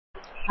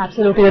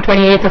Absolutely, the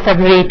 28th of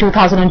February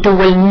 2002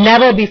 will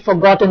never be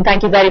forgotten.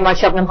 Thank you very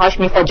much, Shabnam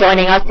Hashmi, for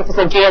joining us.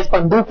 Professor J.S.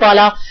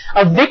 Bandukwala,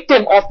 a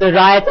victim of the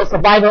riots, a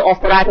survivor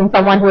of the riot, and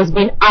someone who has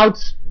been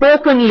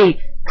outspokenly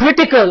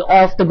critical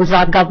of the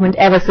Gujarat government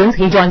ever since.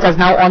 He joins us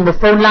now on the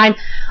phone line.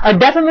 A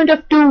deferment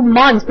of 2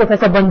 months,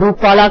 Professor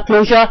Bandukwala.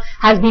 Closure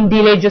has been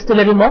delayed just a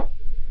little more.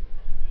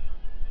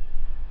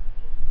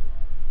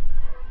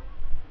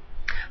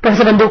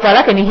 Professor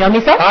Bandukwala, can you hear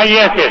me, sir?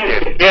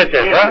 Yes.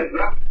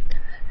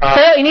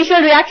 Sir,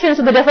 initial reactions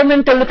to the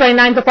deferment till the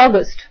 29th of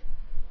August.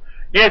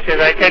 Yes,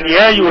 I can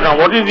hear you now.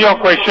 What is your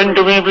question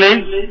to me,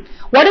 please?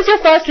 What is your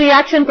first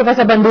reaction,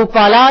 Professor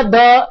Bandukwala?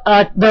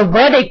 The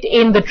verdict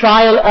in the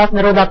trial of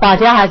Naroda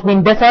Patiya has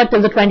been deferred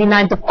till the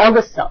 29th of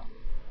August, sir.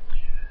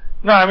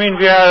 No, I mean,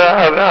 we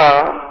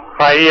are,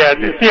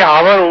 see,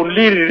 our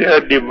only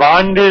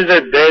demand is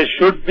that there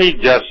should be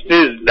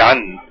justice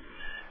done.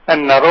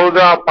 And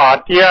Naroda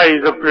Patiya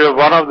is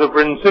one of the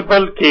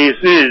principal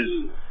cases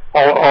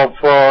of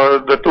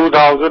the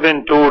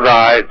 2002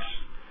 riots.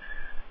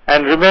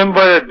 And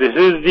remember that this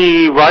is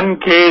the one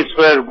case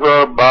where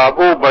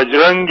Babu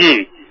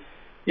Bajrangi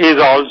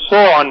is also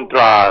on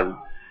trial.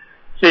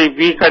 See,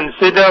 we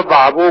consider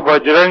Babu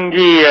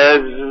Bajrangi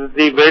as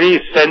the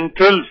very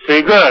central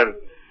figure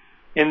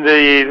in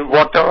the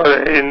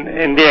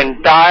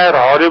entire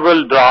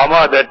horrible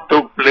drama that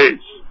took place.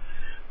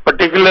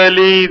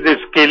 Particularly this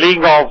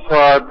killing of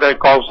the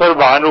Kausar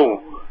Banu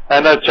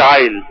and a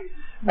child.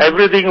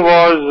 Everything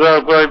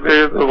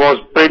was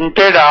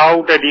printed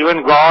out and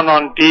even gone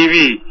on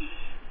TV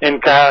in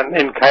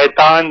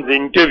Khaitan's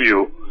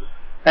interview.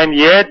 And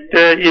yet,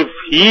 if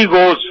he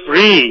goes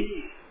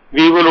free,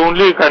 we will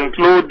only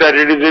conclude that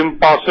it is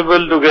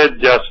impossible to get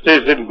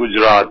justice in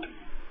Gujarat.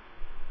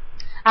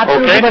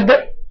 Absolutely,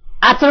 okay?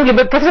 Absolutely,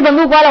 but Professor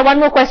Bandukwala,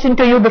 one more question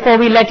to you before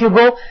we let you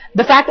go.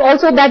 The fact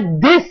also that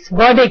this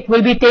verdict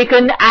will be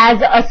taken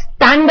as a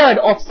standard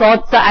of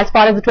sorts as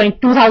far as the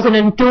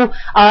 2002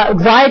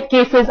 riot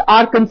cases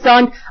are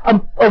concerned. A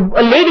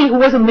lady who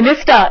was a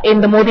minister in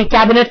the Modi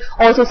cabinet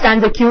also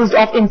stands accused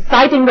of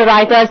inciting the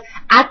rioters,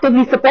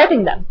 actively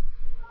supporting them.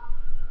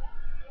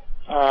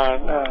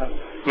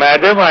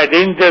 Madam, I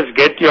didn't just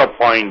get your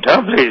point,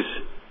 please.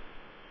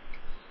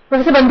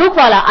 Professor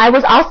Bandukwala, I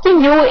was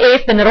asking you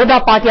if the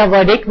Naroda Patiya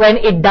verdict, when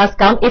it does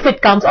come, if it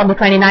comes on the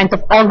 29th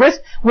of August,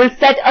 will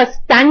set a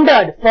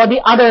standard for the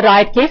other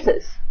riot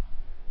cases.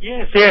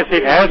 Yes,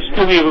 it has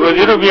to be,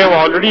 because we have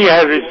already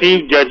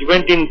received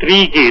judgment in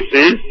 3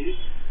 cases,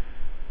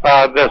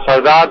 the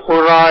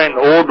Sardarpura and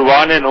Ode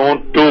 1 and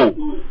Ode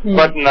 2.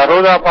 But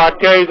Naroda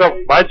Patiya is of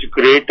much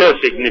greater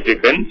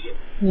significance.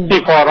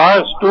 See, for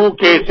us, 2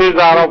 cases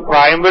are of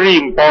primary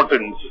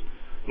importance.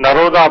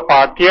 Naroda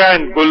Patiya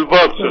and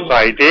Gulberg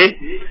Society.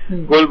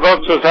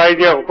 Gulberg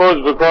Society, of course,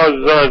 because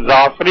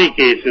Zafri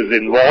case is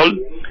involved.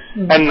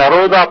 And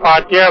Naroda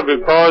Patiya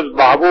because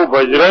Babu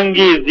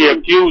Bajrangi is the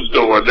accused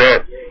over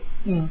there.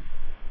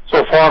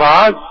 So for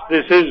us,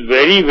 this is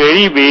very,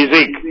 very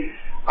basic.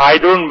 I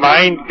don't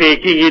mind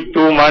taking it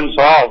 2 months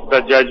off,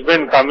 the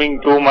judgment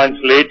coming 2 months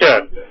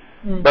later.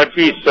 But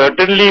we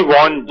certainly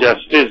want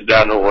justice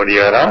done over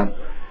here.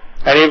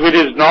 And if it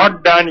is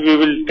not done, we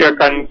will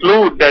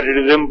conclude that it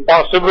is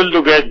impossible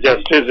to get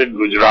justice in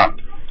Gujarat.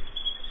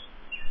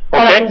 Okay?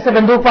 All right, Mr.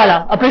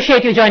 Bandukwala,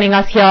 appreciate you joining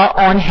us here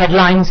on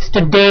Headlines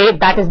today.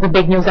 That is the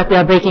big news that we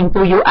are breaking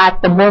to you at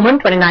the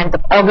moment. 29th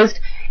of August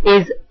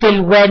is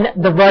till when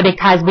the verdict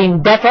has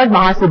been deferred.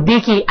 Maha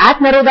Siddiqui at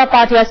Naroda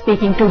Patiya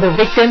speaking to the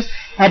victims.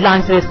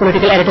 Headlines today's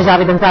political editor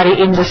Javed Ansari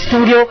in the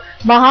studio.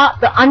 Maha,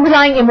 the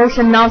underlying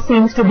emotion now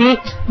seems to be,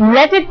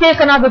 let it take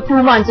another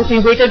 2 months. If we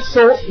waited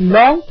so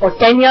long, for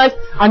 10 years,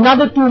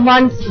 another 2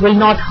 months will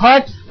not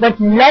hurt, but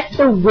let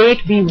the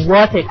wait be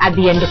worth it at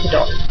the end of it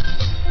all.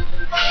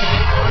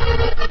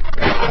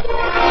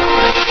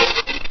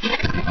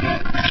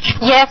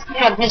 Yes,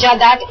 Padmaja,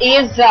 that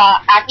is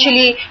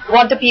actually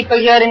what the people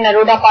here in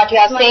Naroda Patiya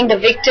are saying. The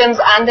victims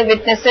and the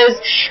witnesses,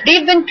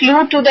 they've been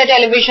glued to their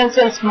television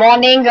since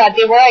morning.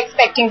 They were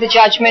expecting the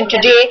judgment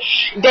today.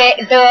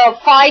 The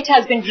fight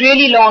has been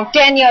really long,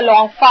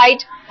 10-year-long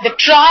fight. The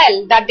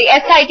trial that the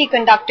SIT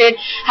conducted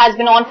has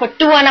been on for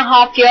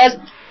 2.5 years.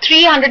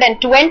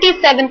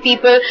 327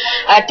 people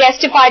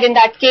testified in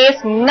that case.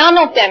 None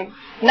of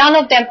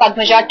them,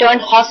 Padmaja, turned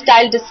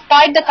hostile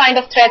despite the kind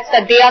of threats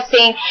that they are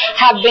saying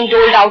have been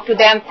doled out to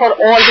them for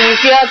all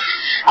these years.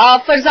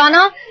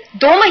 Farzana,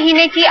 2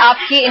 महीने की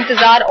आपकी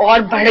इंतजार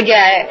और बढ़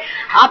गया है.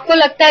 आपको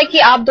लगता है कि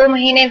आप 2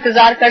 महीने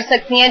इंतजार कर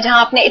सकती हैं जहां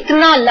आपने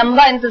इतना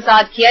लंबा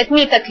इंतजार किया,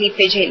 इतनी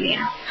तकलीफें झेली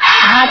हैं?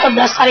 हाँ, तो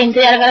 10 साल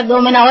इंतजार करें, 2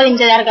 महीना और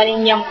इंतजार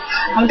करेंगे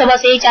हम तो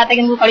बस यही चाहते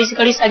हैं कि उनको कड़ी से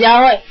कड़ी सजा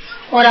हो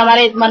और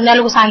हमारे मरने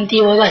वालों को शांति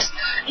हो. बस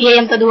यही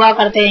हम तो दुआ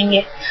करते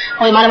रहेंगे.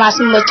 और हमारे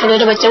मासूम बच्चे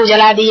को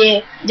जला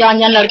दिए,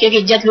 जान लड़कियों की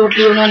इज्जत लूट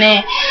ली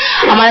उन्होंने.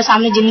 हमारे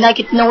सामने जिंदा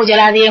कितनों को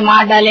जला दिए,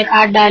 मार डाले,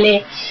 काट डाले.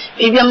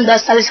 फिर भी हम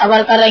 10 साल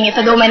सब्र कर रहेंगे,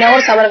 तो 2 महीने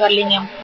और सब्र कर लेंगे हम.